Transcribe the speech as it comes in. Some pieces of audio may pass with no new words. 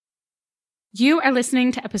You are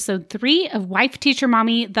listening to episode 3 of Wife Teacher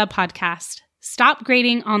Mommy, the podcast. Stop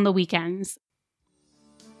grading on the weekends.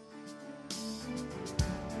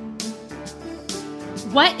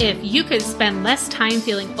 What if you could spend less time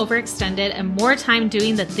feeling overextended and more time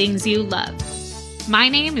doing the things you love? My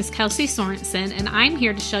name is Kelsey Sorensen, and I'm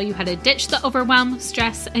here to show you how to ditch the overwhelm,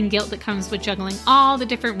 stress, and guilt that comes with juggling all the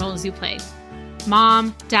different roles you play.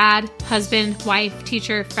 Mom, dad, husband, wife,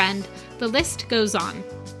 teacher, friend, the list goes on.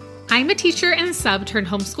 I'm a teacher and sub turned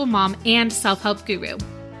homeschool mom and self-help guru.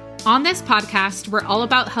 On this podcast, we're all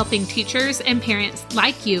about helping teachers and parents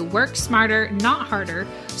like you work smarter, not harder,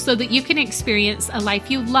 so that you can experience a life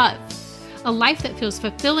you love, a life that feels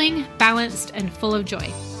fulfilling, balanced, and full of joy.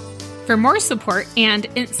 For more support and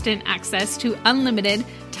instant access to unlimited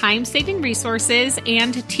time-saving resources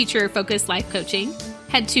and teacher-focused life coaching,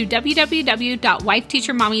 head to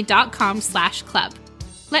www.wifeteachermommy.com/club.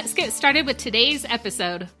 Let's get started with today's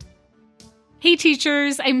episode. Hey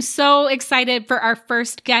teachers, I'm so excited for our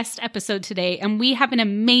first guest episode today, and we have an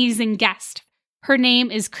amazing guest. Her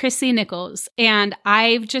name is Chrissy Nichols, and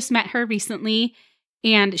I've just met her recently,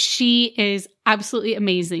 and she is absolutely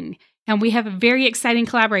amazing. And we have a very exciting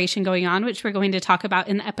collaboration going on, which we're going to talk about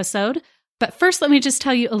in the episode. But first, let me just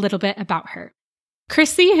tell you a little bit about her.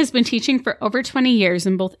 Chrissy has been teaching for over 20 years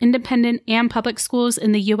in both independent and public schools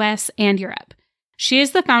in the US and Europe. She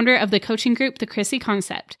is the founder of the coaching group, The Chrissy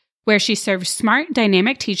Concept, where she serves smart,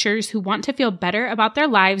 dynamic teachers who want to feel better about their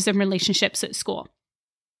lives and relationships at school.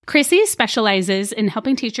 Chrissy specializes in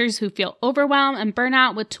helping teachers who feel overwhelmed and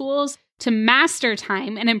burnout with tools to master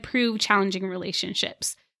time and improve challenging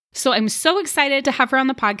relationships. So I'm so excited to have her on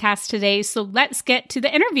the podcast today. So let's get to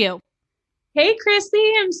the interview. Hey,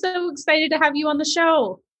 Chrissy, I'm so excited to have you on the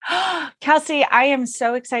show. Kelsey, I am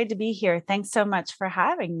so excited to be here. Thanks so much for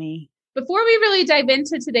having me. Before we really dive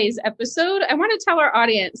into today's episode, I want to tell our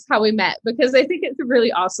audience how we met, because I think it's a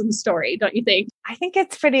really awesome story, don't you think? I think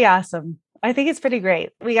it's pretty awesome. I think it's pretty great.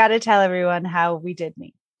 We got to tell everyone how we did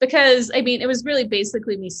meet. Because, it was really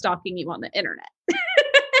basically me stalking you on the internet.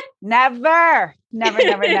 Never.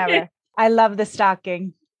 I love the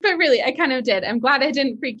stalking. But really, I kind of did. I'm glad I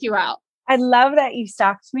didn't freak you out. I love that you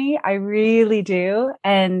stalked me. I really do.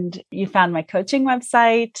 And you found my coaching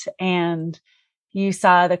website and you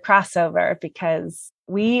saw the crossover, because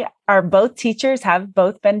we are both teachers, have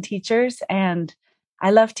both been teachers, and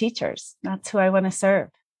I love teachers. That's who I want to serve.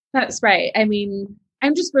 That's right. I'm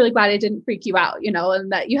just really glad I didn't freak you out,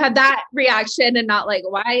 and that you had that reaction and not like,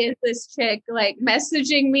 why is this chick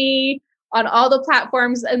messaging me on all the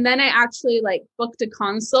platforms? And then I actually booked a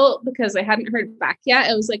consult because I hadn't heard back yet.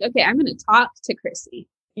 I was like, okay, I'm going to talk to Chrissy.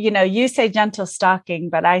 You say gentle stalking,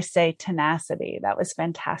 but I say tenacity. That was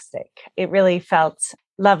fantastic. It really felt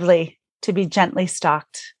lovely to be gently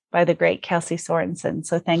stalked by the great Kelsey Sorensen.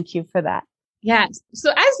 So thank you for that. Yes.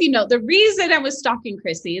 So as you know, the reason I was stalking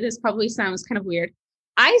Chrissy, this probably sounds kind of weird.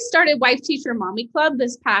 I started Wife Teacher Mommy Club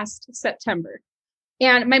this past September.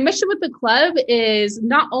 And my mission with the club is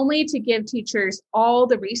not only to give teachers all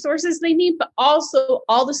the resources they need, but also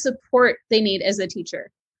all the support they need as a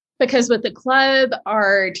teacher. Because with the club,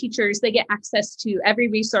 our teachers, they get access to every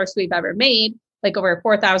resource we've ever made, like over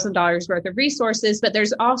 $4,000 worth of resources. But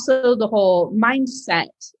there's also the whole mindset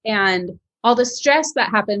and all the stress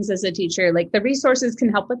that happens as a teacher. The resources can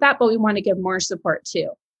help with that, but we want to give more support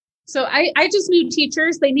too. So I just knew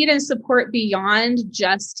teachers, they needed support beyond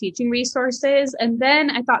just teaching resources. And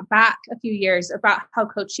then I thought back a few years about how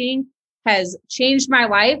coaching has changed my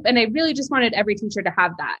life. And I really just wanted every teacher to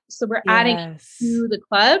have that. So we're adding it to the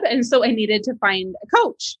club. And so I needed to find a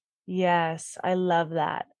coach. Yes, I love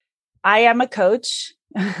that. I am a coach.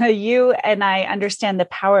 You and I understand the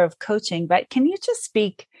power of coaching, but can you just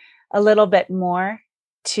speak a little bit more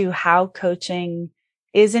to how coaching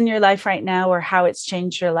is in your life right now, or how it's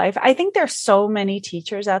changed your life? I think there's so many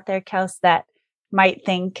teachers out there, Kels, that might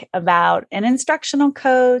think about an instructional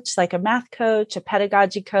coach, like a math coach, a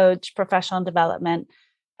pedagogy coach, professional development,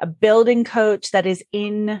 a building coach that is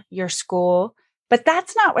in your school. But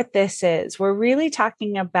that's not what this is. We're really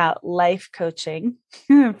talking about life coaching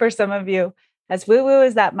for some of you, as woo-woo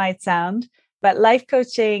as that might sound, but life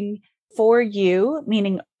coaching for you,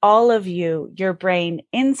 meaning all of you, your brain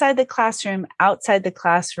inside the classroom, outside the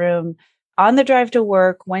classroom, on the drive to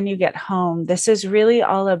work, when you get home. This is really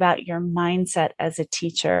all about your mindset as a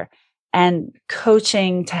teacher and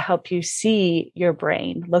coaching to help you see your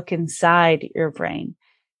brain, look inside your brain.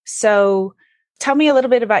 So tell me a little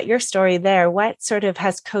bit about your story there. What sort of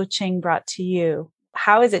has coaching brought to you?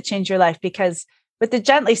 How has it changed your life? Because with the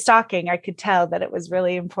gently stalking, I could tell that it was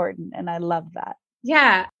really important. And I love that.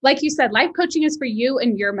 Yeah. Like you said, life coaching is for you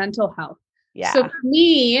and your mental health. Yeah. So for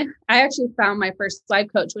me, I actually found my first life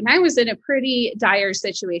coach when I was in a pretty dire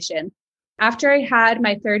situation. After I had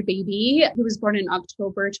my third baby, he was born in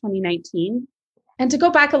October 2019. And to go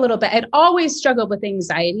back a little bit, I'd always struggled with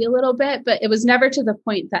anxiety a little bit, but it was never to the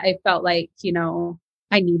point that I felt like,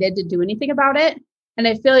 I needed to do anything about it. And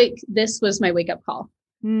I feel like this was my wake up call.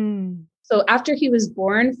 So after he was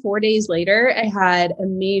born, 4 days later, I had a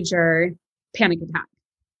major panic attack.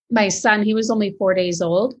 My son, he was only 4 days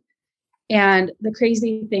old. And the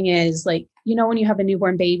crazy thing is, like, when you have a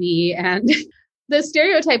newborn baby and the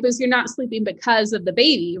stereotype is you're not sleeping because of the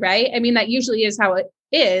baby, right? I mean, that usually is how it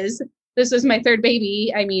is. This was my third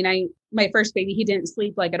baby. I mean, my first baby, he didn't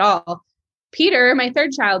sleep like at all. Peter, my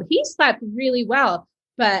third child, he slept really well,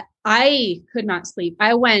 but I could not sleep.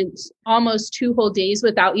 I went almost 2 whole days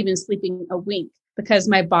without even sleeping a wink because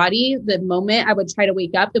my body, the moment I would try to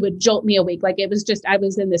wake up, it would jolt me awake. Like it was just, I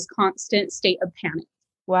was in this constant state of panic.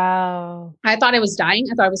 Wow. I thought I was dying.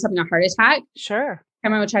 I thought I was having a heart attack. Sure.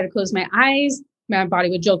 And I would try to close my eyes. My body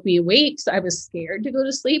would jolt me awake. So I was scared to go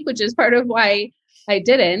to sleep, which is part of why I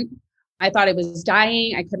didn't. I thought I was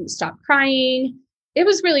dying. I couldn't stop crying. It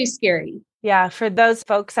was really scary. Yeah. For those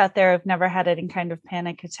folks out there who've never had any kind of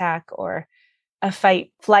panic attack or a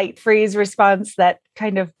fight, flight, freeze response that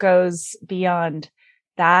kind of goes beyond,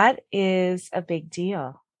 that is a big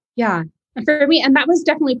deal. Yeah. And for me, and that was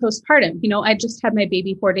definitely postpartum. I just had my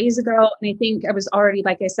baby 4 days ago. And I think I was already,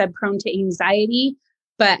 like I said, prone to anxiety,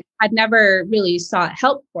 but I'd never really sought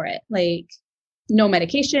help for it. Like no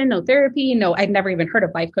medication, no therapy, I'd never even heard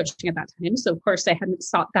of life coaching at that time. So of course I hadn't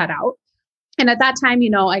sought that out. And at that time,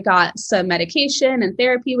 I got some medication and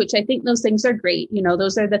therapy, which I think those things are great.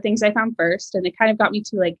 Those are the things I found first. And they kind of got me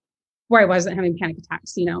to like where I wasn't having panic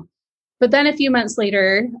attacks, But then a few months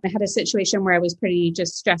later, I had a situation where I was pretty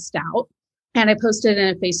just stressed out. And I posted in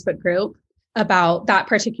a Facebook group about that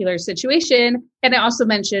particular situation. And I also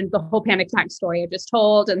mentioned the whole panic attack story I just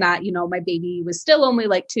told, and that, my baby was still only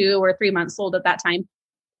like 2 or 3 months old at that time.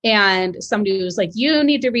 And somebody was like, you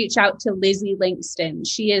need to reach out to Lizzie Langston.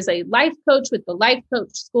 She is a life coach with the Life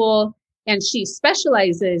Coach School, and she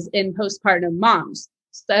specializes in postpartum moms.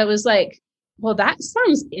 So I was like, well, that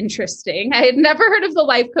sounds interesting. I had never heard of the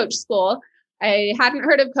Life Coach School. I hadn't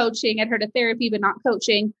heard of coaching. I'd heard of therapy, but not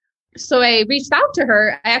coaching. So I reached out to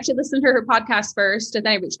her. I actually listened to her podcast first, and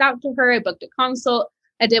then I reached out to her. I booked a consult.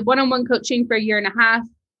 I did one-on-one coaching for 1.5 years,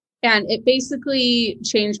 and it basically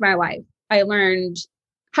changed my life. I learned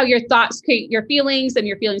how your thoughts create your feelings, and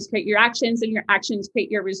your feelings create your actions, and your actions create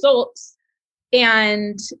your results.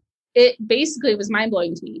 And it basically was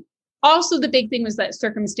mind-blowing to me. Also, the big thing was that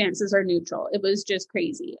circumstances are neutral. It was just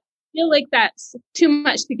crazy. I feel like that's too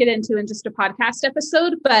much to get into in just a podcast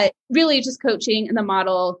episode, but really just coaching and the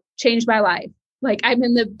model changed my life. Like I'm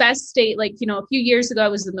in the best state. Like, a few years ago, I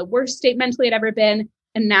was in the worst state mentally I'd ever been.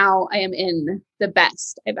 And now I am in the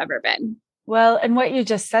best I've ever been. Well, and what you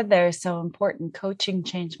just said there is so important. Coaching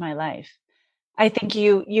changed my life. I think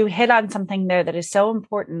you hit on something there that is so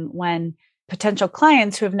important when potential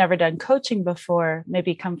clients who have never done coaching before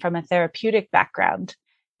maybe come from a therapeutic background.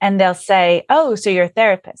 And they'll say, oh, so you're a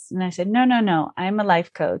therapist. And I said, no, I'm a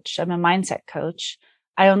life coach. I'm a mindset coach.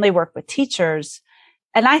 I only work with teachers.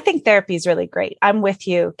 And I think therapy is really great. I'm with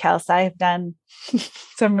you, Kels. I have done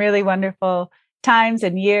some really wonderful times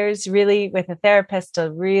and years really with a therapist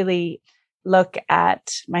to really look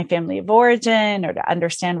at my family of origin or to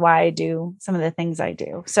understand why I do some of the things I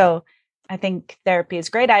do. So I think therapy is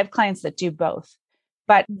great. I have clients that do both.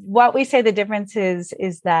 But what we say the difference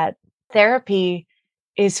is that therapy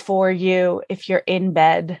is for you if you're in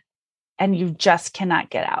bed and you just cannot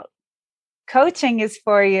get out. Coaching is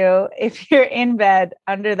for you if you're in bed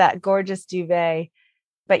under that gorgeous duvet,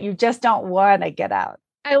 but you just don't want to get out.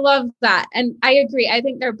 I love that. And I agree. I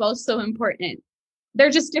think they're both so important. They're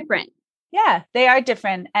just different. Yeah, they are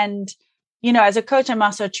different. And, as a coach, I'm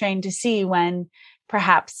also trained to see when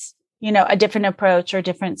perhaps, a different approach or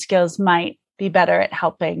different skills might be better at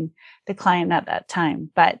helping the client at that time.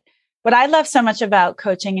 But what I love so much about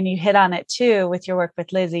coaching, and you hit on it too with your work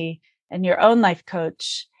with Lizzie and your own life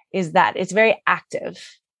coach, is that it's very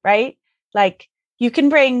active, right? Like you can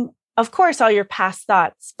bring, of course, all your past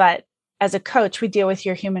thoughts, but as a coach, we deal with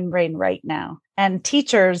your human brain right now. And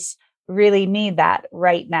teachers really need that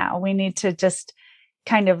right now. We need to just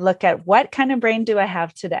kind of look at what kind of brain do I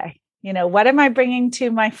have today? What am I bringing to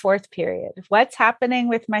my 4th period? What's happening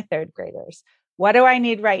with my 3rd graders? What do I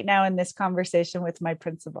need right now in this conversation with my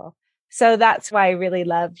principal? So that's why I really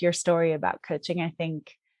love your story about coaching. I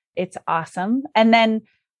think it's awesome. And then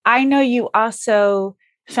I know you also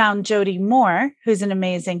found Jody Moore, who's an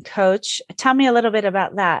amazing coach. Tell me a little bit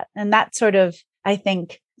about that. And that sort of, I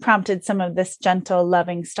think, prompted some of this gentle,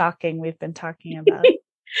 loving stalking we've been talking about?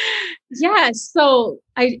 Yeah. So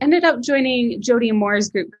I ended up joining Jody Moore's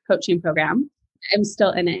group coaching program. I'm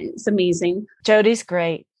still in it. It's amazing. Jody's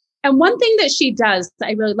great. And one thing that she does that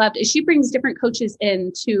I really loved is she brings different coaches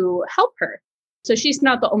in to help her. So she's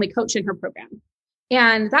not the only coach in her program.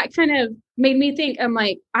 And that kind of made me think, I'm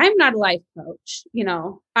like, I'm not a life coach.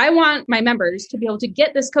 I want my members to be able to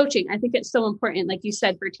get this coaching. I think it's so important, like you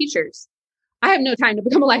said, for teachers. I have no time to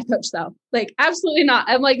become a life coach though. Like, absolutely not.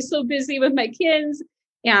 I'm like so busy with my kids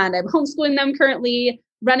and I'm homeschooling them currently,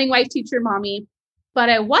 running Wife Teacher Mommy. But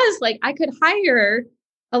I was like, I could hire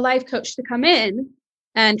a life coach to come in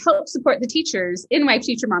and help support the teachers in Wife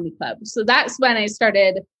Teacher Mommy Club. So that's when I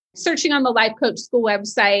started searching on the Life Coach School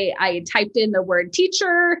website. I typed in the word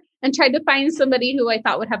teacher and tried to find somebody who I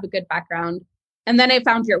thought would have a good background. And then I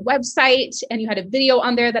found your website and you had a video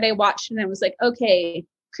on there that I watched and I was like, okay,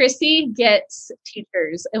 Chrissy gets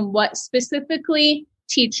teachers and what specifically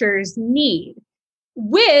teachers need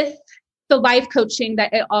with the life coaching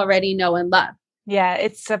that I already know and love. Yeah,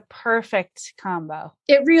 it's a perfect combo.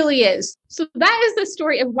 It really is. So that is the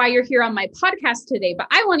story of why you're here on my podcast today. But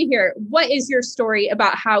I want to hear, what is your story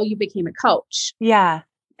about how you became a coach? Yeah,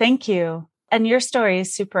 thank you. And your story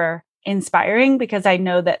is super inspiring because I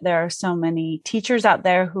know that there are so many teachers out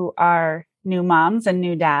there who are new moms and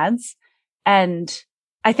new dads. And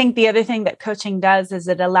I think the other thing that coaching does is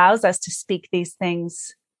it allows us to speak these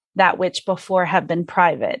things that which before have been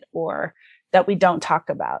private or that we don't talk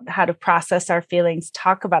about, how to process our feelings,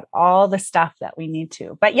 talk about all the stuff that we need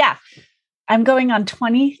to. But yeah, I'm going on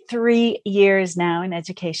 23 years now in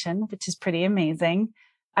education, which is pretty amazing.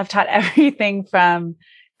 I've taught everything from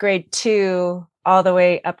grade 2 all the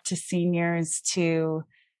way up to seniors to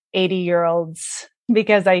 80-year-olds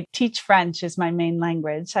because I teach French is my main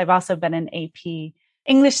language. I've also been an AP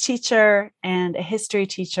English teacher and a history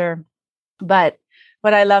teacher. But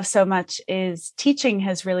what I love so much is teaching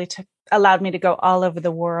has really allowed me to go all over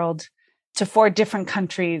the world to 4 different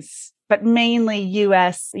countries, but mainly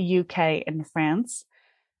US, UK, and France.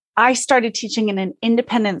 I started teaching in an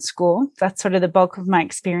independent school. That's sort of the bulk of my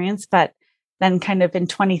experience, but then kind of in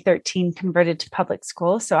 2013 converted to public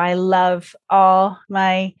school. So I love all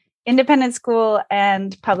my independent school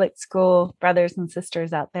and public school brothers and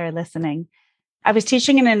sisters out there listening. I was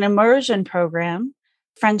teaching in an immersion program,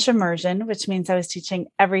 French immersion, which means I was teaching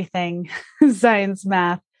everything, science,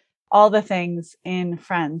 math, all the things in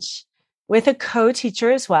French with a co-teacher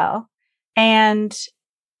as well. And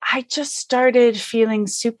I just started feeling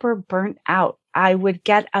super burnt out. I would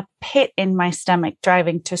get a pit in my stomach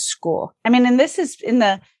driving to school. I mean, and this is in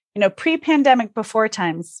the, pre-pandemic before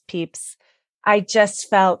times, peeps. I just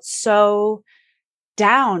felt so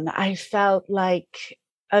down. I felt like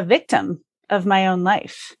a victim of my own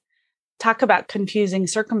life. Talk about confusing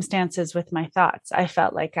circumstances with my thoughts. I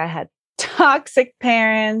felt like I had toxic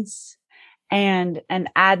parents and an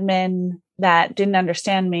admin that didn't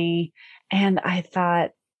understand me. And I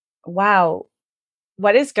thought, wow,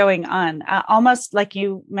 what is going on? Almost like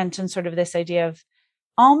you mentioned, sort of this idea of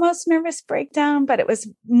almost nervous breakdown, but it was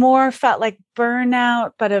more felt like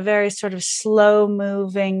burnout, but a very sort of slow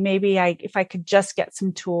moving, maybe if I could just get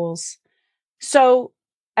some tools. So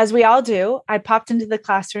as we all do, I popped into the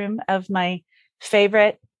classroom of my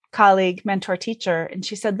favorite colleague, mentor, teacher, and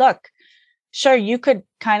she said, look, sure, you could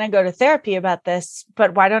kind of go to therapy about this,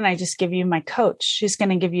 but why don't I just give you my coach? She's going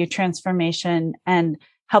to give you transformation and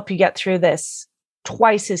help you get through this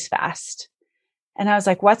twice as fast. And I was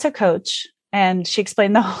like, what's a coach? And she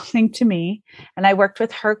explained the whole thing to me. And I worked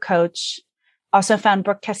with her coach, also found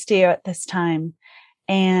Brooke Castillo at this time.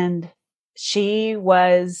 And she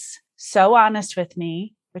was so honest with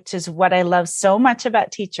me, which is what I love so much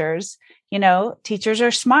about teachers. Teachers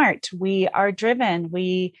are smart. We are driven.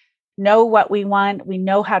 We know what we want. We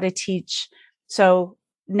know how to teach. So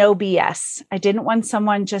no BS. I didn't want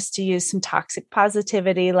someone just to use some toxic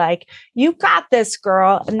positivity, like, you got this,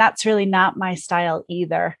 girl. And that's really not my style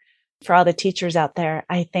either. For all the teachers out there,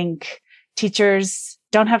 I think teachers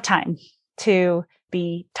don't have time to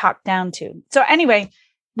be talked down to. So anyway,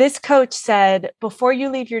 this coach said, before you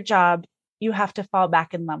leave your job, you have to fall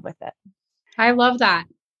back in love with it. I love that.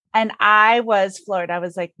 And I was floored. I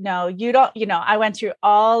was like, no, you don't, I went through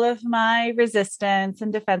all of my resistance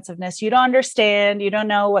and defensiveness. You don't understand. You don't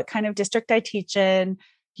know what kind of district I teach in.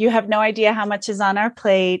 You have no idea how much is on our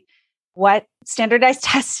plate, what standardized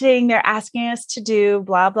testing they're asking us to do,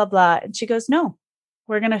 blah, blah, blah. And she goes, no,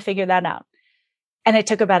 we're going to figure that out. And it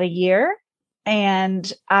took about a year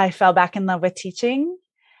and I fell back in love with teaching.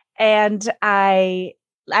 And I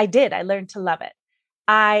learned to love it.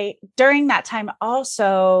 During that time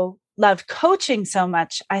also loved coaching so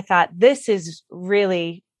much, I thought this is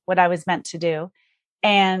really what I was meant to do.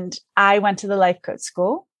 And I went to the life coach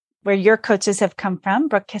school where your coaches have come from,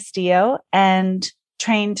 Brooke Castillo, and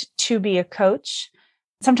trained to be a coach.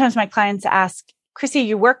 Sometimes my clients ask, Chrissy,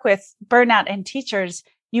 you work with burnout and teachers.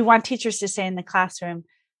 You want teachers to stay in the classroom.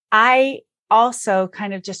 I also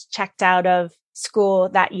kind of just checked out of school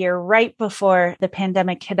that year right before the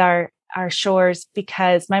pandemic hit our shores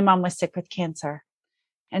because my mom was sick with cancer.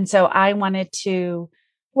 And so I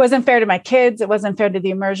wasn't fair to my kids. It wasn't fair to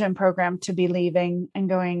the immersion program to be leaving and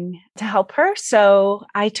going to help her. So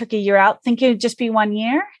I took a year out thinking it'd just be 1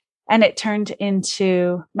 year. And it turned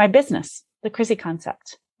into my business, the Chrissy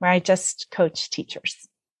Concept, where I just coach teachers.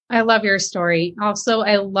 I love your story. Also,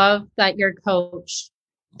 I love that your coach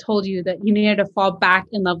told you that you needed to fall back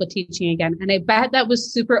in love with teaching again. And I bet that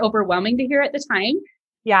was super overwhelming to hear at the time.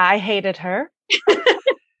 Yeah, I hated her.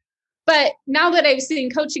 But now that I've seen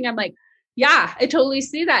coaching, I'm like, yeah, I totally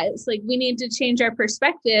see that. It's like we need to change our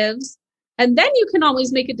perspectives. And then you can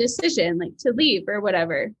always make a decision like to leave or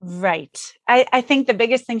whatever. Right. I think the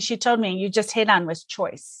biggest thing she told me, and you just hit on, was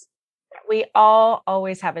choice. We all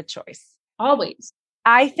always have a choice. Always.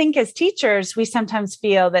 I think as teachers, we sometimes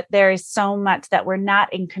feel that there is so much that we're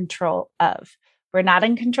not in control of. We're not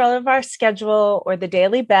in control of our schedule or the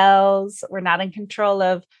daily bells. We're not in control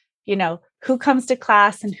of, who comes to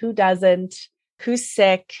class and who doesn't, who's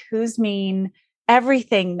sick, who's mean,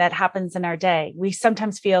 everything that happens in our day. We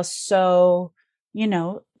sometimes feel so,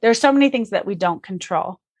 there's so many things that we don't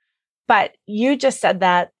control. But you just said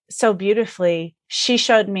that so beautifully. She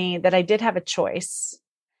showed me that I did have a choice.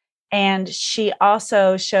 And she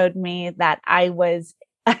also showed me that I was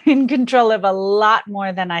in control of a lot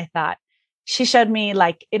more than I thought. She showed me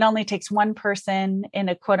like it only takes one person in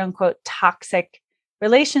a quote unquote toxic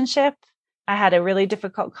relationship. I had a really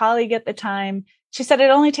difficult colleague at the time. She said, it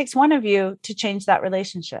only takes one of you to change that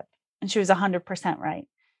relationship. And she was 100% right.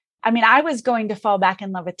 I mean, I was going to fall back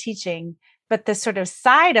in love with teaching, but the sort of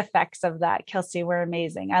side effects of that, Kelsey, were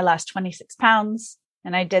amazing. I lost 26 pounds.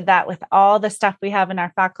 And I did that with all the stuff we have in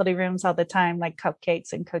our faculty rooms all the time, like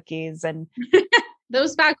cupcakes and cookies and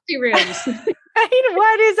those faculty rooms.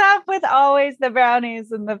 What is up with always the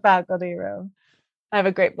brownies in the faculty room? I have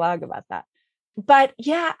a great blog about that. But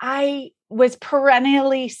yeah, I was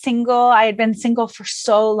perennially single. I had been single for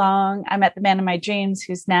so long. I met the man of my dreams,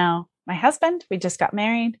 who's now my husband. We just got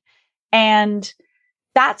married. And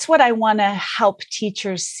that's what I want to help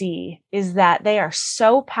teachers see, is that they are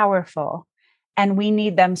so powerful and we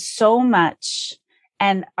need them so much.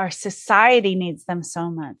 And our society needs them so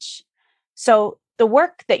much. So the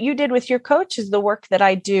work that you did with your coach is the work that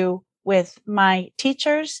I do with my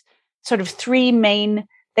teachers. Sort of three main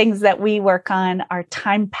things that we work on are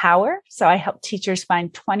time power. So I help teachers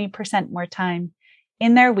find 20% more time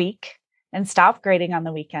in their week and stop grading on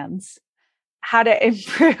the weekends. How to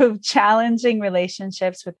improve challenging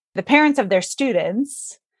relationships with the parents of their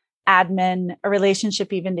students, admin, a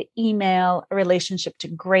relationship even to email, a relationship to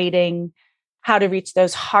grading, how to reach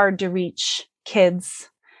those hard to reach kids,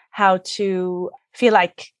 how to feel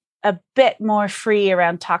like a bit more free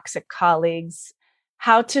around toxic colleagues,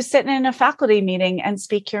 how to sit in a faculty meeting and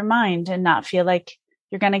speak your mind and not feel like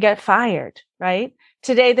you're going to get fired, right?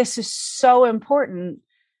 Today, this is so important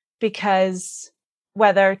because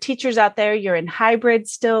whether teachers out there, you're in hybrid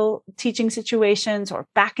still teaching situations or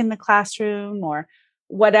back in the classroom or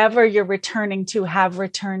whatever you're returning to, have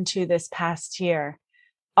returned to this past year,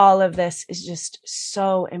 all of this is just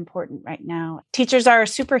so important right now. Teachers are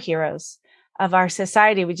superheroes of our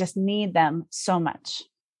society. We just need them so much.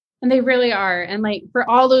 And they really are. And like for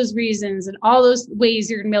all those reasons and all those ways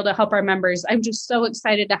you're going to be able to help our members, I'm just so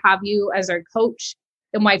excited to have you as our coach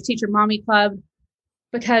in Wife Teacher Mommy Club,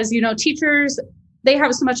 because, teachers, they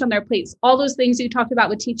have so much on their plates, all those things you talked about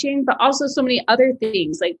with teaching, but also so many other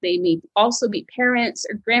things. Like they may also be parents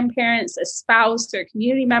or grandparents, a spouse or a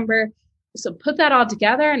community member. So put that all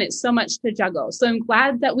together and it's so much to juggle. So I'm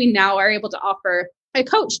glad that we now are able to offer a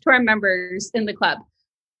coach to our members in the club.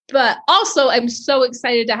 But also, I'm so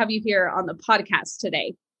excited to have you here on the podcast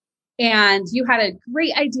today. And you had a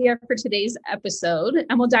great idea for today's episode,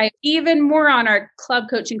 and we'll dive even more on our club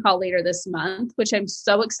coaching call later this month, which I'm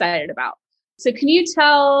so excited about. So can you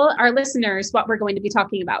tell our listeners what we're going to be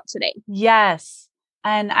talking about today? Yes.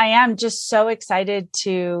 And I am just so excited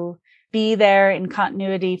to be there in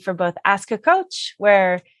continuity for both Ask a Coach,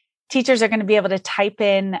 where teachers are going to be able to type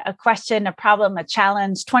in a question, a problem, a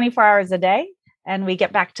challenge 24 hours a day. And we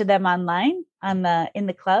get back to them online in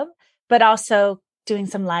the club, but also doing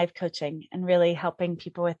some live coaching and really helping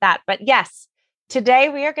people with that. But yes, Today,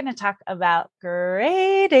 we are going to talk about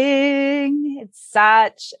grading. It's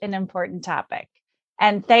such an important topic.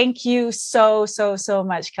 And thank you so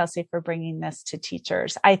much, Kelsey, for bringing this to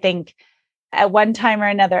teachers. I think at one time or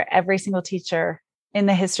another, every single teacher in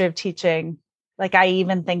the history of teaching, like I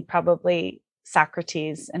even think probably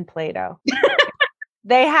Socrates and Plato,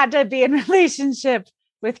 they had to be in relationship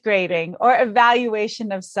with grading or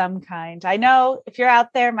evaluation of some kind. I know if you're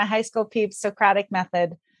out there, my high school peeps, Socratic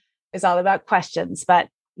method is all about questions, but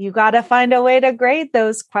you got to find a way to grade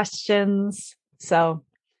those questions. So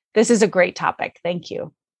this is a great topic. Thank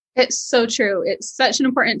you. It's so true. It's such an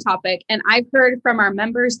important topic. And I've heard from our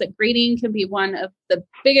members that grading can be one of the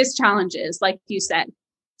biggest challenges, like you said.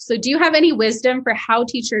 So do you have any wisdom for how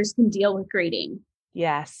teachers can deal with grading?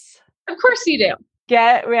 Yes. Of course you do.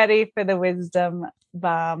 Get ready for the wisdom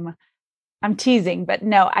bomb. I'm teasing, but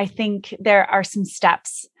no, I think there are some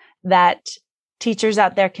steps that teachers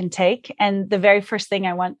out there can take. And the very first thing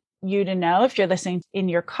I want you to know, if you're listening in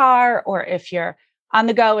your car or if you're on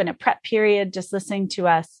the go in a prep period, just listening to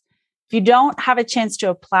us, if you don't have a chance to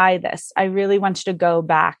apply this, I really want you to go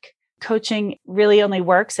back. Coaching really only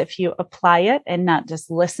works if you apply it and not just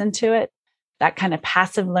listen to it, that kind of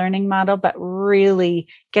passive learning model, but really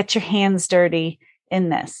get your hands dirty in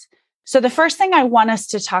this. So the first thing I want us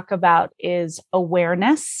to talk about is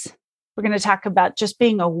awareness. We're going to talk about just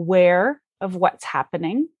being aware of what's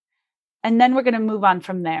happening. And then we're going to move on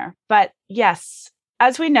from there. But yes,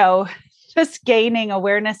 as we know, just gaining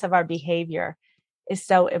awareness of our behavior is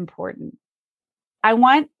so important. I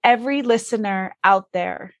want every listener out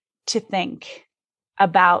there to think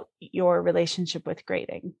about your relationship with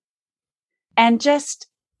grading. And just,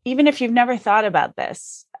 even if you've never thought about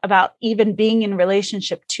this, about even being in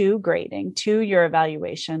relationship to grading, to your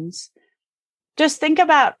evaluations, just think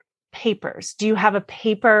about papers. Do you have a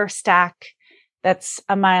paper stack that's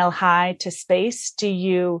a mile high to space? Do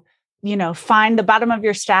you find the bottom of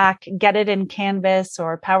your stack, get it in Canvas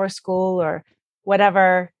or PowerSchool or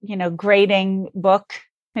whatever, grading book?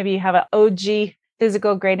 Maybe you have an OG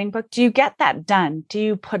physical grading book. Do you get that done? Do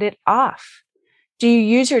you put it off? Do you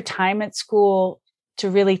use your time at school to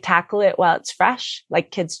really tackle it while it's fresh? Like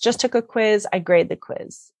kids just took a quiz, I grade the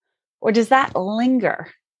quiz. Or does that linger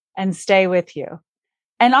and stay with you?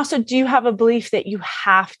 And also, do you have a belief that you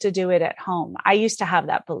have to do it at home? I used to have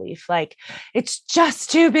that belief, like, it's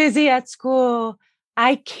just too busy at school.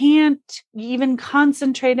 I can't even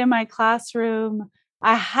concentrate in my classroom.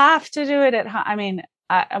 I have to do it at home. I mean,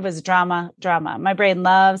 I was drama. My brain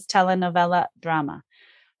loves telenovela drama.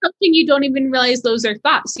 Something you don't even realize those are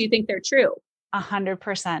thoughts. You think they're true.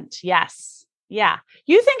 100%. Yes. Yeah.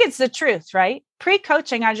 You think it's the truth, right?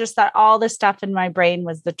 Pre-coaching, I just thought all the stuff in my brain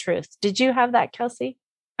was the truth. Did you have that, Kelsey?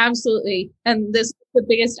 Absolutely. And this is the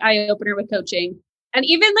biggest eye opener with coaching. And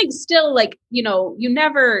even still, you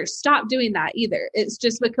never stop doing that either. It's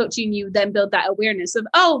just with coaching, you then build that awareness of,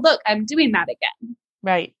 oh, look, I'm doing that again.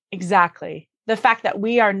 Right. Exactly. The fact that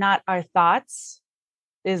we are not our thoughts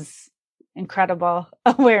is incredible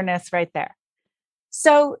awareness right there.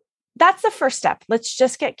 So that's the first step. Let's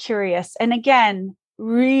just get curious. And again,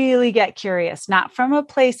 really get curious, not from a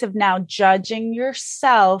place of now judging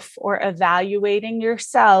yourself or evaluating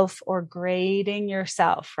yourself or grading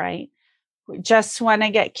yourself, right? We just want to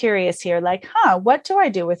get curious here, like, what do I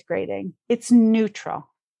do with grading? It's neutral.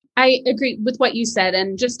 I agree with what you said.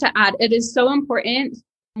 And just to add, it is so important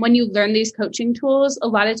when you learn these coaching tools. A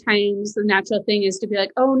lot of times the natural thing is to be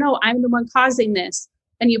like, oh no, I'm the one causing this.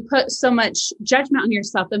 And you put so much judgment on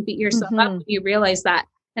yourself and beat yourself up when you realize that.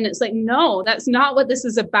 And it's like, no, that's not what this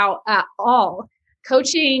is about at all.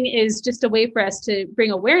 Coaching is just a way for us to bring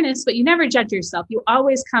awareness, but you never judge yourself. You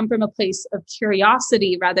always come from a place of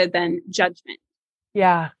curiosity rather than judgment.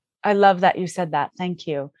 Yeah, I love that you said that. Thank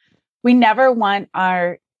you. We never want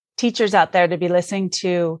our teachers out there to be listening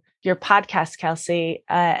to your podcast, Kelsey,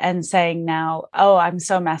 and saying now, oh, I'm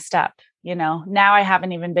so messed up. Now I have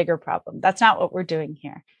an even bigger problem. That's not what we're doing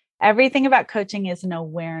here. Everything about coaching is an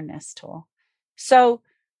awareness tool. So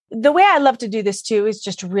the way I love to do this too is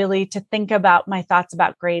just really to think about my thoughts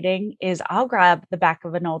about grading is I'll grab the back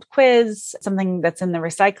of an old quiz, something that's in the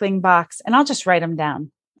recycling box, and I'll just write them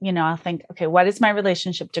down. I'll think, okay, what is my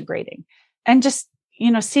relationship to grading? And just,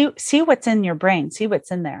 see what's in your brain, see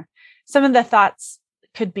what's in there. Some of the thoughts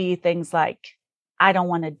could be things like, I don't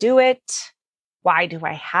want to do it. Why do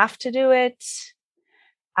I have to do it?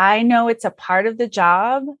 I know it's a part of the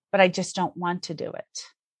job, but I just don't want to do it.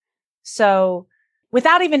 So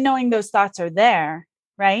without even knowing those thoughts are there,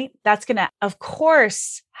 right? That's going to, of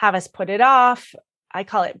course, have us put it off. I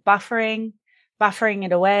call it buffering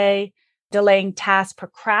it away, delaying tasks,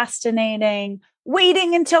 procrastinating,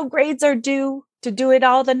 waiting until grades are due to do it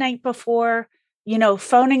all the night before,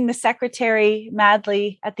 phoning the secretary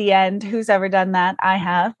madly at the end. Who's ever done that? I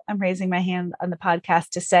have. I'm raising my hand on the podcast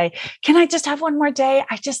to say, can I just have one more day?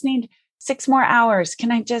 I just need 6 more hours.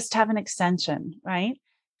 Can I just have an extension? Right.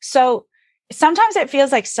 So sometimes it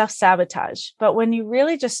feels like self-sabotage, but when you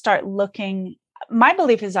really just start looking, my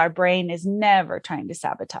belief is our brain is never trying to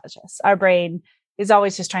sabotage us. Our brain is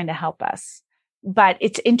always just trying to help us. But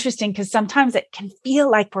it's interesting because sometimes it can feel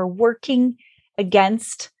like we're working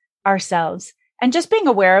against ourselves. And just being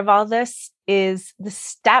aware of all this is the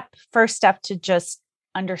first step to just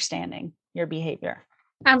understanding your behavior.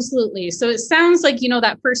 Absolutely. So it sounds like,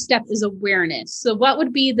 that first step is awareness. So what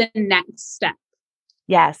would be the next step?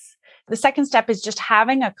 Yes. The second step is just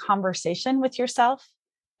having a conversation with yourself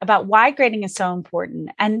about why grading is so important.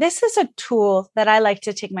 And this is a tool that I like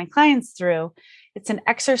to take my clients through. It's an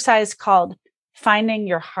exercise called finding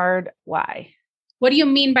your hard why. What do you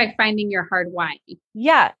mean by finding your hard why?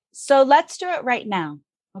 Yeah. So let's do it right now.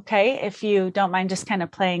 Okay. If you don't mind just kind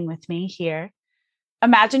of playing with me here.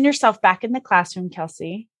 Imagine yourself back in the classroom,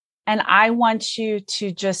 Kelsey, and I want you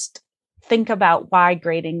to just think about why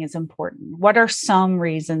grading is important. What are some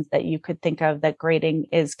reasons that you could think of that grading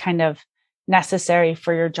is kind of necessary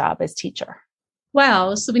for your job as teacher?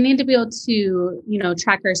 Well, so we need to be able to,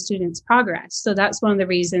 track our students' progress. So that's one of the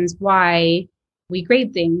reasons why we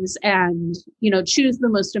grade things and, choose the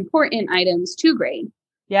most important items to grade.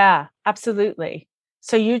 Yeah, absolutely.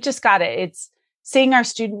 So you just got it. It's seeing our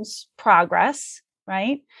students' progress,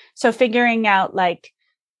 right? So figuring out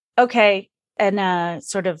okay, and a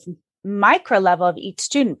sort of micro level of each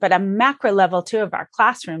student, but a macro level too of our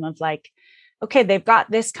classroom of okay, they've got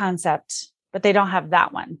this concept, but they don't have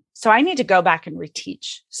that one. So I need to go back and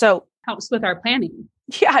reteach. So helps with our planning.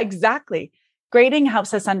 Yeah, exactly. Grading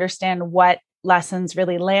helps us understand what lessons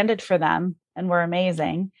really landed for them and were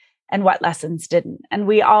amazing and what lessons didn't. And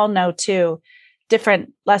we all know too,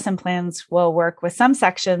 different lesson plans will work with some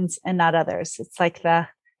sections and not others. It's like the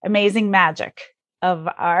amazing magic of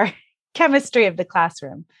our chemistry of the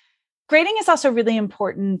classroom. Grading is also really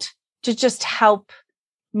important to just help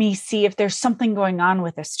me see if there's something going on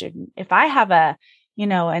with a student. If I have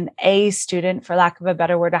an A student, for lack of a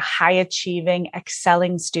better word, a high achieving,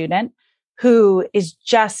 excelling student who is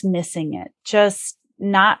just missing it, just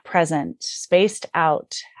not present, spaced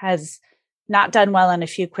out, has not done well in a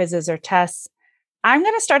few quizzes or tests, I'm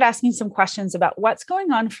going to start asking some questions about what's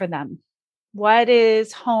going on for them. What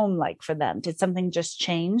is home like for them? Did something just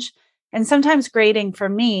change? And sometimes grading for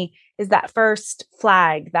me is that first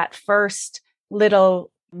flag, that first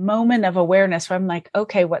little moment of awareness where I'm like,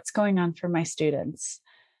 okay, what's going on for my students?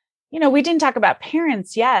 We didn't talk about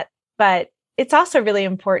parents yet, but it's also really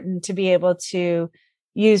important to be able to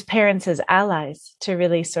use parents as allies to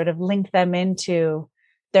really sort of link them into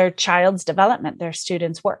their child's development, their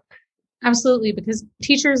students' work. Absolutely. Because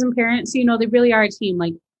teachers and parents, they really are a team.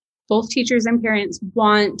 Like both teachers and parents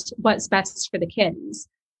want what's best for the kids.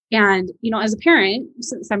 And, as a parent,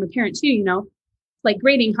 since I'm a parent too,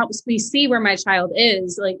 grading helps me see where my child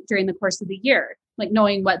is during the course of the year,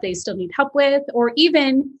 knowing what they still need help with, or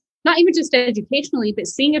even not even just educationally, but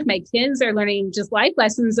seeing if my kids are learning just life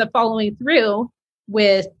lessons of following through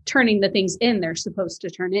with turning the things in they're supposed to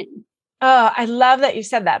turn in. Oh, I love that you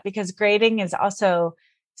said that, because grading is also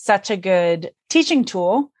such a good teaching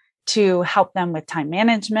tool to help them with time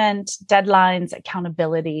management, deadlines,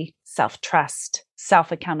 accountability, self-trust,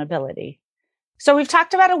 self-accountability. So we've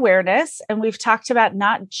talked about awareness and we've talked about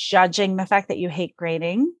not judging the fact that you hate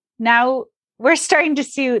grading. Now we're starting to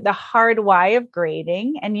see the hard why of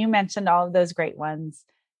grading. And you mentioned all of those great ones.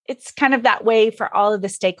 It's kind of that way for all of the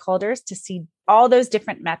stakeholders to see all those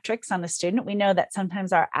different metrics on a student. We know that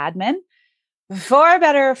sometimes our admin, for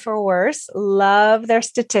better or for worse, love their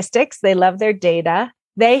statistics. They love their data.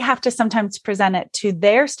 They have to sometimes present it to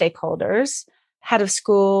their stakeholders, head of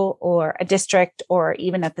school or a district, or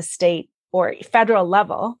even at the state or federal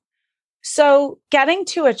level. So getting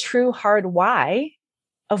to a true hard why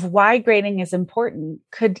of why grading is important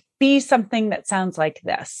could be something that sounds like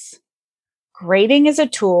this. Grading is a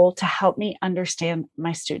tool to help me understand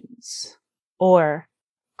my students. Or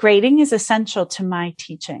grading is essential to my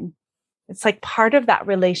teaching. It's like part of that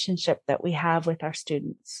relationship that we have with our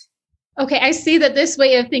students. Okay, I see that this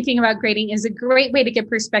way of thinking about grading is a great way to get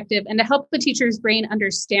perspective and to help the teacher's brain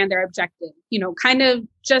understand their objective, kind of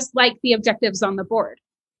just like the objectives on the board.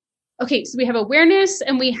 Okay, so we have awareness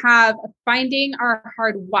and we have finding our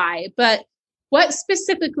hard why, but what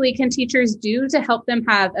specifically can teachers do to help them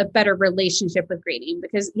have a better relationship with grading?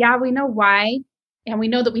 Because we know why and we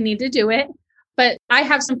know that we need to do it, But I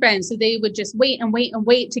have some friends, so they would just wait and wait and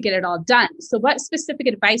wait to get it all done. So what specific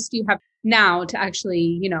advice do you have now to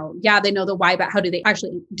actually, they know the why, but how do they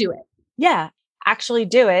actually do it? Yeah, actually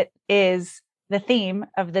do it is the theme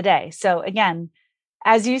of the day. So again,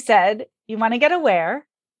 as you said, you want to get aware.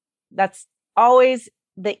 That's always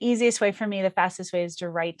the easiest way for me. The fastest way is to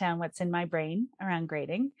write down what's in my brain around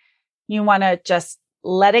grading. You want to just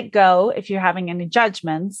let it go. If you're having any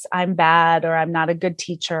judgments, I'm bad or I'm not a good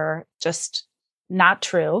teacher, just not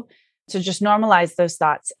true. So just normalize those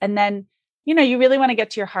thoughts. And then, you really want to get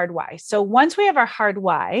to your hard why. So once we have our hard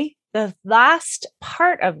why, the last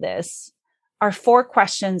part of this are 4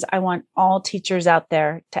 questions I want all teachers out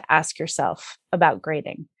there to ask yourself about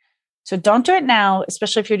grading. So don't do it now,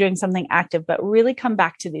 especially if you're doing something active, but really come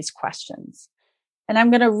back to these questions. And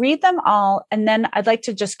I'm going to read them all. And then I'd like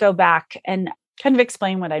to just go back and kind of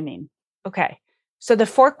explain what I mean. Okay. So the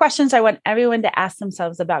 4 questions I want everyone to ask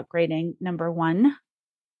themselves about grading. Number 1,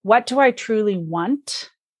 what do I truly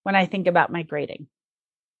want when I think about my grading?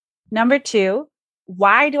 Number 2,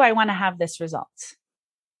 why do I want to have this result?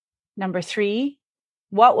 Number 3,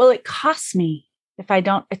 what will it cost me if I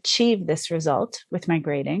don't achieve this result with my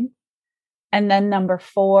grading? And then number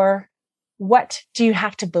 4, what do you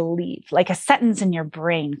have to believe? Like a sentence in your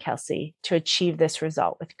brain, Kelsey, to achieve this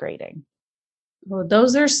result with grading. Well,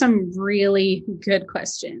 those are some really good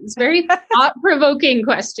questions, very thought-provoking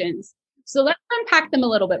questions. So let's unpack them a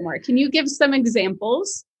little bit more. Can you give some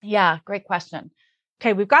examples? Yeah, great question.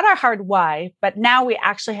 Okay, we've got our hard why, but now we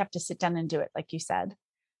actually have to sit down and do it, like you said.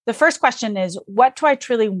 The first question is, what do I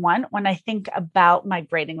truly want when I think about my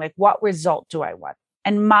grading? Like, what result do I want?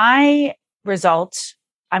 And my result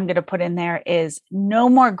I'm going to put in there is no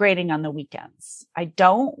more grading on the weekends. I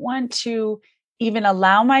don't want to even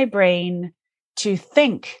allow my brain to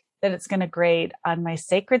think that it's going to grade on my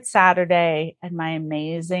sacred Saturday and my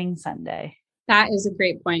amazing Sunday. That is a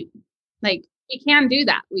great point. Like, we can do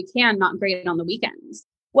that. We can not grade on the weekends.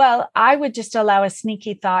 Well, I would just allow a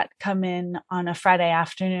sneaky thought come in on a Friday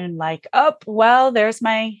afternoon, like, oh, well, there's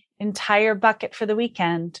my entire bucket for the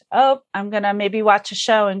weekend. Oh, I'm going to maybe watch a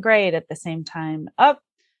show and grade at the same time. Oh,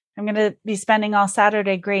 I'm going to be spending all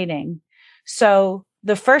Saturday grading. So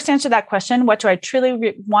the first answer to that question, what do I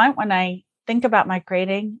truly want when I think about my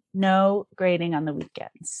grading? No grading on the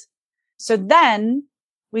weekends. So then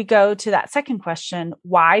we go to that second question.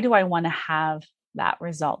 Why do I want to have that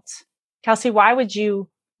result? Kelsey, why would you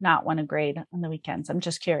not want to grade on the weekends? I'm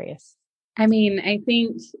just curious. I mean, I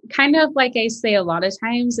think kind of like I say a lot of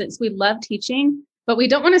times, we love teaching, but we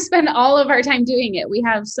don't want to spend all of our time doing it. We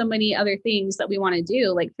have so many other things that we want to do.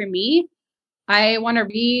 Like for me, I want to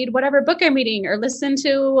read whatever book I'm reading or listen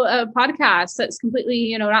to a podcast that's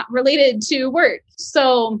completely, not related to work.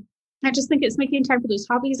 So I just think it's making time for those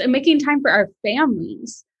hobbies and making time for our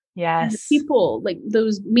families. Yes. People, like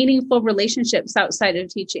those meaningful relationships outside of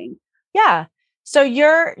teaching. Yeah. So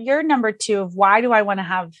your number 2 of why do I want to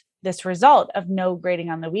have this result of no grading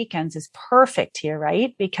on the weekends is perfect here,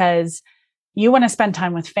 right? Because you want to spend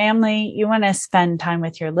time with family. You want to spend time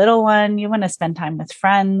with your little one. You want to spend time with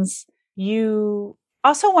friends. You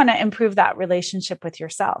also want to improve that relationship with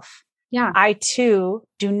yourself. Yeah. I too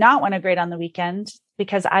do not want to grade on the weekend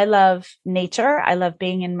because I love nature. I love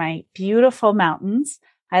being in my beautiful mountains.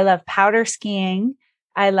 I love powder skiing.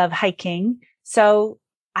 I love hiking. So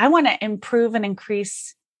I want to improve and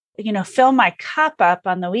increase, fill my cup up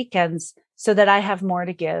on the weekends so that I have more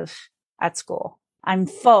to give at school. I'm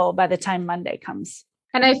full by the time Monday comes.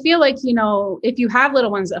 And I feel like, if you have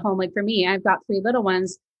little ones at home, like for me, I've got 3 little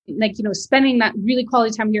ones, like, spending that really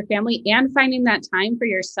quality time with your family and finding that time for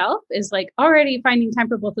yourself is like already finding time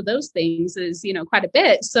for both of those things is, quite a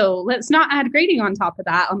bit. So let's not add grading on top of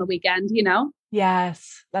that on the weekend,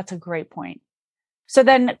 Yes, that's a great point. So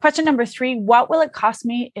then question number 3, what will it cost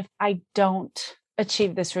me if I don't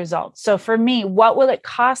achieve this result? So for me, what will it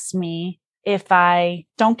cost me if I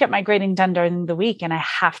don't get my grading done during the week and I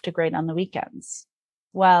have to grade on the weekends?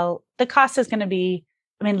 Well, the cost is going to be,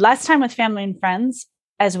 less time with family and friends,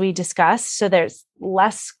 as we discussed. So there's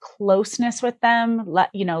less closeness with them,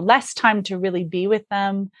 less time to really be with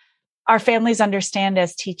them. Our families understand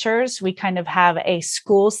as teachers, we kind of have a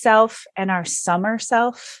school self and our summer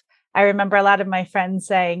self. I remember a lot of my friends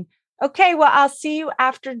saying, okay, well, I'll see you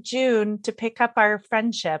after June to pick up our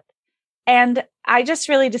friendship. And I just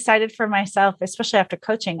really decided for myself, especially after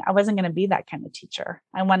coaching, I wasn't going to be that kind of teacher.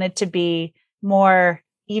 I wanted to be more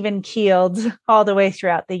even keeled all the way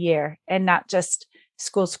throughout the year and not just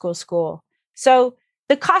school. So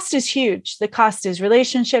the cost is huge. The cost is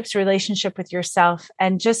relationship with yourself,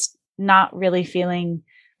 and just not really feeling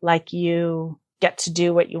like you get to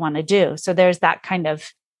do what you want to do. So there's that kind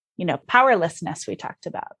of, powerlessness we talked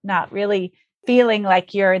about, not really feeling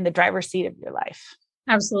like you're in the driver's seat of your life.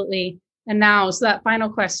 Absolutely. And now, so that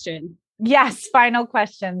final question. Yes, final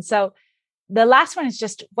question. So the last one is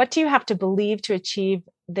just, what do you have to believe to achieve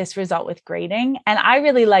this result with grading? And I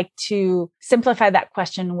really like to simplify that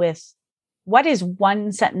question with, what is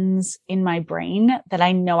one sentence in my brain that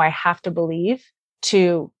I know I have to believe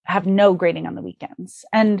to have no grading on the weekends?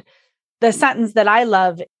 And the sentence that I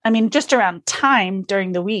love, just around time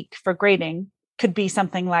during the week for grading could be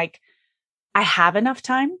something like, I have enough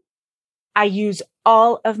time. I use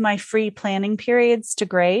all of my free planning periods to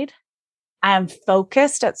grade. I am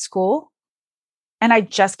focused at school and I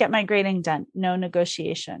just get my grading done. No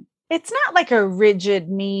negotiation. It's not like a rigid,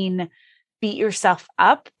 mean, beat yourself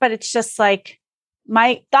up, but it's just like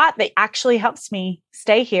my thought that actually helps me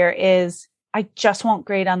stay here is I just won't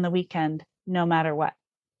grade on the weekend, no matter what.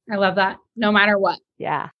 I love that. No matter what.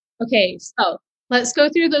 Yeah. Okay. So let's go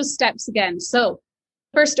through those steps again. So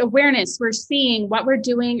first, awareness. We're seeing what we're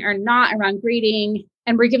doing or not around grading,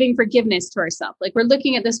 and we're giving forgiveness to ourselves. Like we're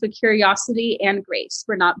looking at this with curiosity and grace.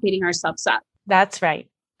 We're not beating ourselves up. That's right.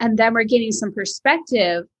 And then we're getting some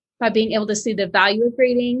perspective by being able to see the value of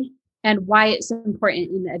grading and why it's important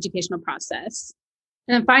in the educational process.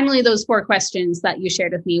 And then finally, those 4 questions that you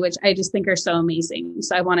shared with me, which I just think are so amazing.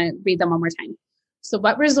 So I want to read them one more time. So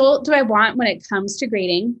what result do I want when it comes to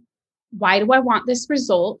grading? Why do I want this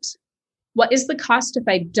result? What is the cost if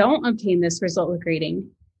I don't obtain this result with grading?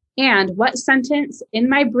 And what sentence in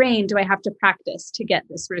my brain do I have to practice to get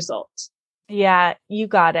this result? Yeah, you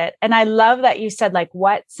got it. And I love that you said, like,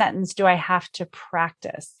 what sentence do I have to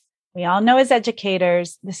practice? We all know as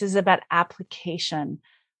educators, this is about application.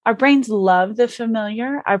 Our brains love the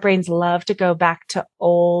familiar. Our brains love to go back to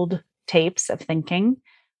old tapes of thinking.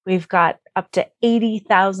 We've got up to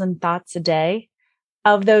 80,000 thoughts a day.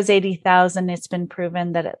 Of those 80,000, it's been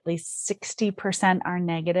proven that at least 60% are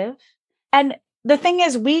negative. And the thing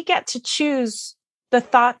is, we get to choose the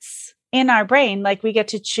thoughts in our brain. Like we get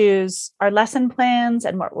to choose our lesson plans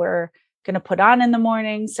and what we're going to put on in the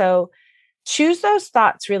morning. So choose those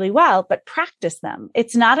thoughts really well, but practice them.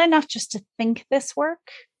 It's not enough just to think this work.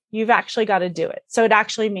 You've actually got to do it. So it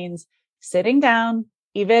actually means sitting down,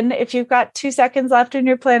 even if you've got 2 seconds left in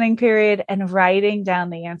your planning period, and writing down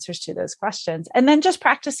the answers to those questions, and then just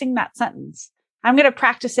practicing that sentence. I'm going to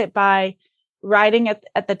practice it by writing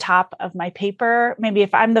at the top of my paper. Maybe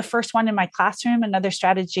if I'm the first one in my classroom, another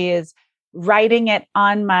strategy is writing it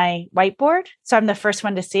on my whiteboard. So I'm the first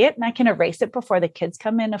one to see it, and I can erase it before the kids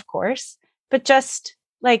come in, of course. But just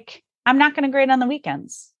like, I'm not going to grade on the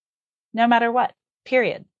weekends, no matter what,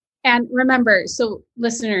 period. And remember, so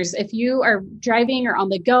listeners, if you are driving or on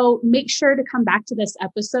the go, make sure to come back to this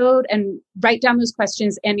episode and write down those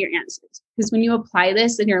questions and your answers. Because when you apply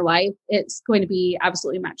this in your life, it's going to be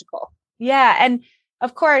absolutely magical. Yeah. And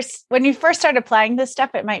of course, when you first start applying this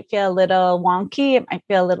stuff, it might feel a little wonky. It might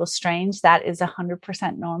feel a little strange. That is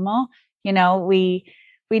 100% normal.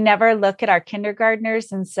 We never look at our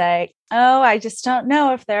kindergartners and say, oh, I just don't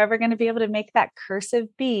know if they're ever going to be able to make that cursive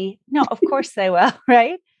B. No, of course they will,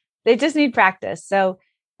 right? They just need practice. So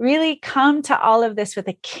really come to all of this with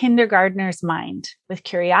a kindergartner's mind, with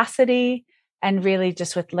curiosity and really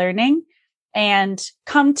just with learning, and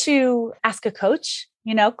come to Ask a Coach,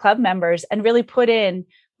 club members, and really put in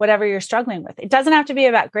whatever you're struggling with. It doesn't have to be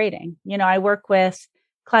about grading. I work with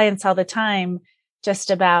clients all the time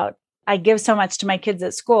just about, I give so much to my kids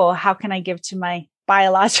at school. How can I give to my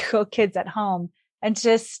biological kids at home? And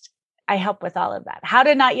just, I help with all of that. How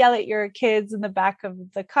to not yell at your kids in the back of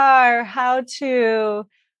the car, how to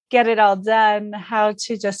get it all done, how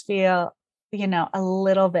to just feel, a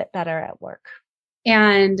little bit better at work.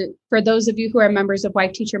 And for those of you who are members of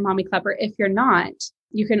Wife Teacher Mommy Club, or if you're not,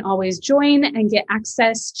 you can always join and get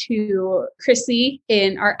access to Chrissy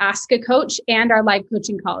in our Ask a Coach and our live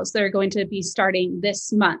coaching calls that are going to be starting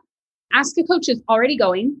this month. Ask a Coach is already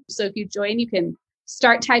going. So if you join, you can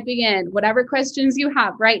start typing in whatever questions you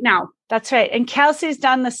have right now. That's right. And Kelsey's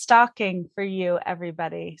done the stalking for you,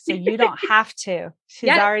 everybody. So you don't have to. She's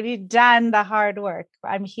already done the hard work.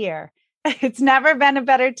 I'm here. It's never been a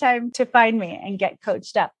better time to find me and get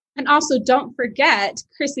coached up. And also don't forget,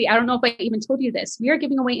 Chrissy, I don't know if I even told you this. We are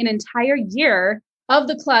giving away an entire year of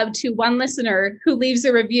the club to one listener who leaves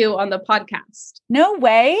a review on the podcast. No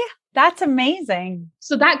way. That's amazing.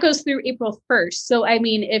 So that goes through April 1st. So,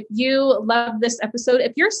 if you love this episode,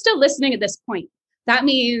 if you're still listening at this point, that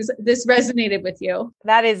means this resonated with you.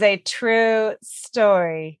 That is a true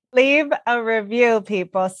story. Leave a review,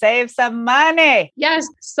 people. Save some money. Yes,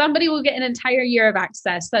 somebody will get an entire year of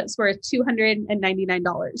access. That's worth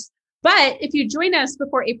 $299. But if you join us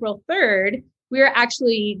before April 3rd, we are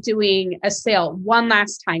actually doing a sale one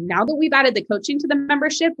last time. Now that we've added the coaching to the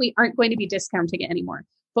membership, we aren't going to be discounting it anymore.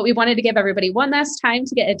 But we wanted to give everybody one last time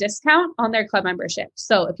to get a discount on their club membership.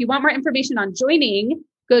 So if you want more information on joining,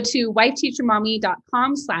 go to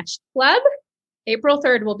wifeteachermommy.com/club. April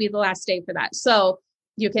 3rd will be the last day for that. So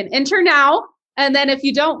you can enter now. And then if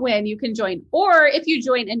you don't win, you can join. Or if you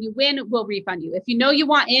join and you win, we'll refund you. If you know you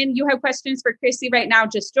want in, you have questions for Chrissy right now,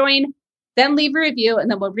 just join, then leave a review, and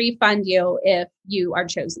then we'll refund you if you are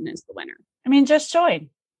chosen as the winner. I mean, just join.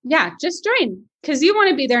 Yeah, just join because you want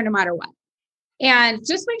to be there no matter what. And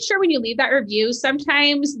just make sure when you leave that review,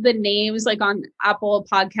 sometimes the names like on Apple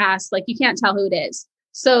Podcasts, like you can't tell who it is.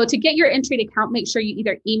 So to get your entry to count, make sure you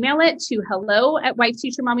either email it to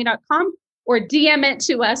hello@wifeteachermommy.com or DM it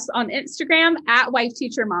to us on Instagram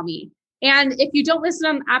 @wifeteachermommy. And if you don't listen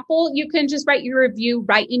on Apple, you can just write your review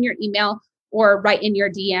right in your email or write in your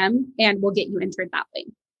DM, and we'll get you entered that way.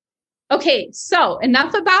 Okay, so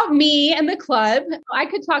enough about me and the club. I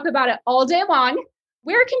could talk about it all day long.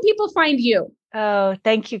 Where can people find you? Oh,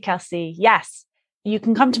 thank you, Kelsey. Yes, you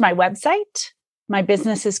can come to my website. My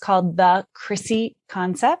business is called The Chrissy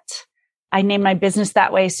Concept. I name my business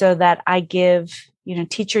that way so that I give,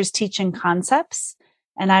 teachers teaching concepts.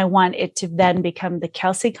 And I want it to then become the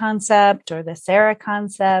Kelsey concept or the Sarah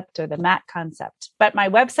concept or the Matt concept. But my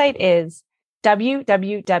website is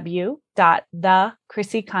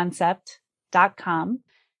www.thechrisssyconcept.com.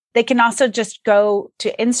 They can also just go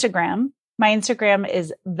to Instagram. My Instagram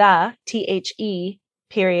is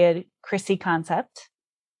Chrissy Concept.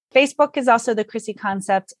 Facebook is also the Chrissy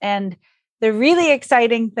Concept. And the really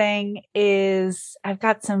exciting thing is I've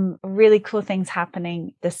got some really cool things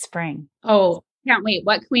happening this spring. Oh, can't wait.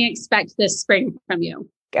 What can we expect this spring from you?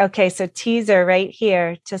 Okay, so teaser right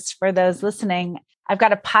here, just for those listening. I've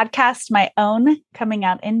got a podcast, my own, coming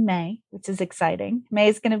out in May, which is exciting. May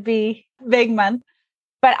is going to be a big month.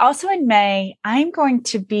 But also in May, I'm going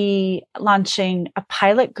to be launching a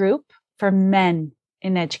pilot group for men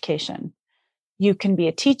in education. You can be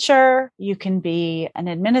a teacher, you can be an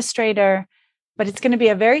administrator, but it's going to be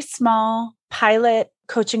a very small pilot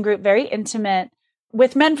coaching group, very intimate,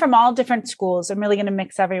 with men from all different schools. I'm really going to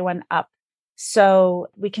mix everyone up so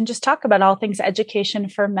we can just talk about all things education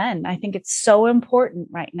for men. I think it's so important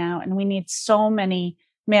right now, and we need so many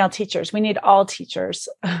male teachers. We need all teachers,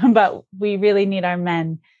 but we really need our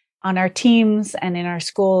men on our teams and in our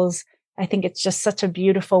schools. I think it's just such a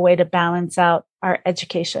beautiful way to balance out our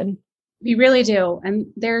education. We really do. And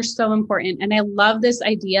they're so important. And I love this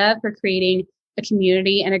idea for creating a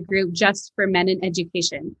community and a group just for men in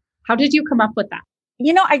education. How did you come up with that?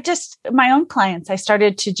 My own clients, I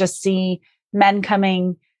started to just see men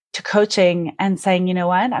coming to coaching and saying, you know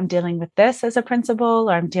what, I'm dealing with this as a principal,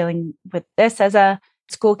 or I'm dealing with this as a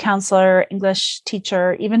school counselor, English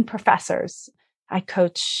teacher, even professors. I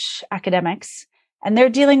coach academics, and they're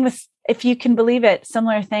dealing with, if you can believe it,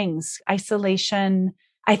 similar things, isolation.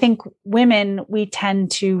 I think women, we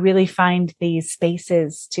tend to really find these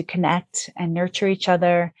spaces to connect and nurture each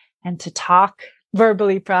other and to talk,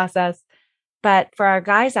 verbally process. But for our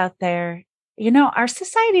guys out there, our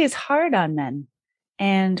society is hard on men,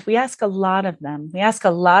 and we ask a lot of them. We ask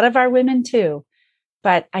a lot of our women too.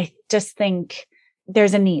 But I just think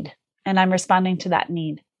there's a need, and I'm responding to that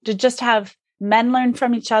need to just have men learn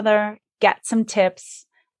from each other, get some tips,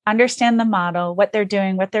 understand the model, what they're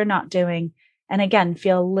doing, what they're not doing, and again,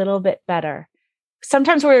 feel a little bit better.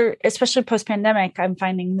 Sometimes especially post-pandemic, I'm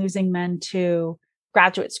finding losing men to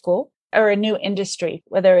graduate school or a new industry,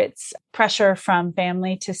 whether it's pressure from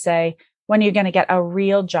family to say, when are you going to get a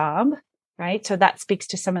real job, right? So that speaks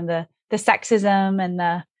to some of the sexism and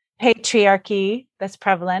the patriarchy that's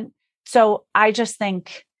prevalent. So I just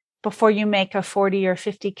think before you make a 40 or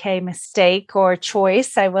 50K mistake or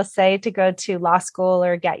choice, I will say, to go to law school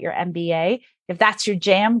or get your MBA, if that's your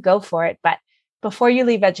jam, go for it. But before you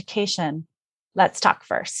leave education, let's talk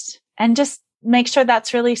first and just make sure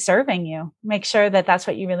that's really serving you. Make sure that that's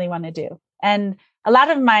what you really want to do. And a lot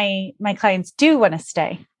of my clients do want to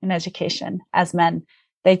stay in education as men.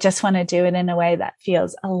 They just want to do it in a way that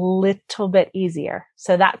feels a little bit easier.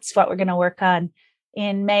 So that's what we're going to work on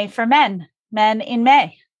in May for men in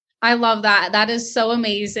May. I love that. That is so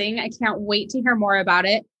amazing. I can't wait to hear more about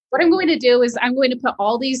it. What I'm going to do is I'm going to put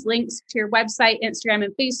all these links to your website, Instagram,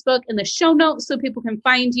 and Facebook in the show notes so people can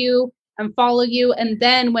find you and follow you. And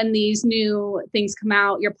then when these new things come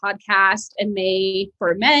out, your podcast in May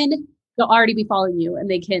for men, they'll already be following you and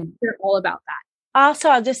they can hear all about that. Also,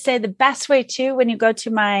 I'll just say the best way too, when you go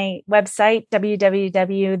to my website,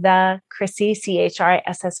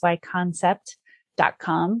 www.thechrissy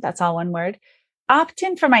concept.com. That's all one word. Opt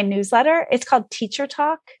in for my newsletter. It's called Teacher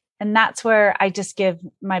Talk. And that's where I just give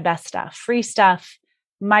my best stuff, free stuff.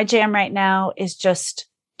 My jam right now is just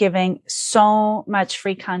giving so much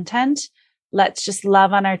free content. Let's just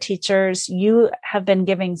love on our teachers. You have been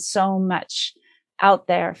giving so much out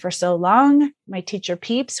there for so long. My teacher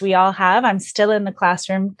peeps, we all have. I'm still in the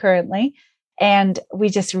classroom currently, and we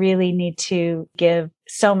just really need to give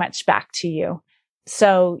so much back to you.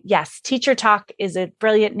 So yes, Teacher Talk is a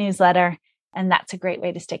brilliant newsletter, and that's a great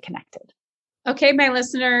way to stay connected. Okay, my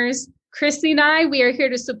listeners, Chrissy and I, we are here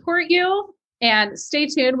to support you. And stay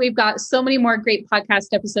tuned. We've got so many more great podcast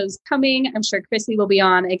episodes coming. I'm sure Chrissy will be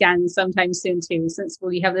on again sometime soon too, since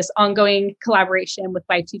we have this ongoing collaboration with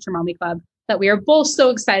Wife Teacher Mommy Club that we are both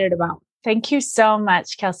so excited about. Thank you so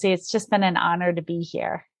much, Kelsey. It's just been an honor to be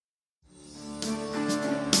here.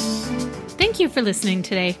 Thank you for listening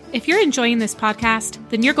today. If you're enjoying this podcast,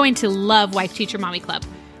 then you're going to love Wife Teacher Mommy Club,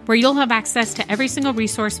 where you'll have access to every single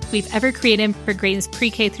resource we've ever created for grades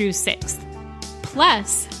pre-K through 6th.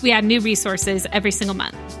 Plus, we add new resources every single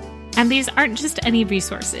month. And these aren't just any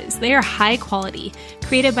resources. They are high quality,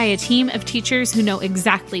 created by a team of teachers who know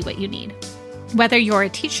exactly what you need. Whether you're a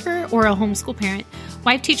teacher or a homeschool parent,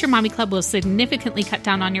 Wife Teacher Mommy Club will significantly cut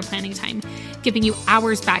down on your planning time, giving you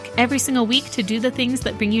hours back every single week to do the things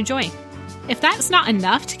that bring you joy. If that's not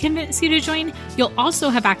enough to convince you to join, you'll also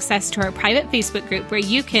have access to our private Facebook group where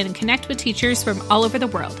you can connect with teachers from all over the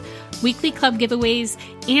world, weekly club giveaways,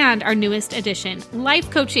 and our newest addition, life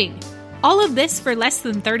coaching. All of this for less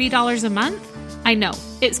than $30 a month? I know,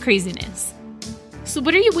 it's craziness. So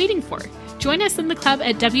what are you waiting for? Join us in the club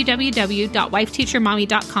at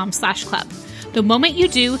www.wifeteachermommy.com/club. The moment you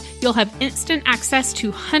do, you'll have instant access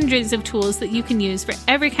to hundreds of tools that you can use for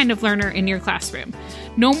every kind of learner in your classroom.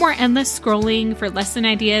 No more endless scrolling for lesson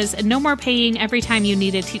ideas, and no more paying every time you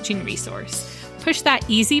need a teaching resource. Push that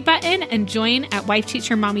easy button and join at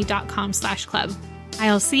wifeteachermommy.com/club.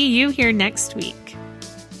 I'll see you here next week.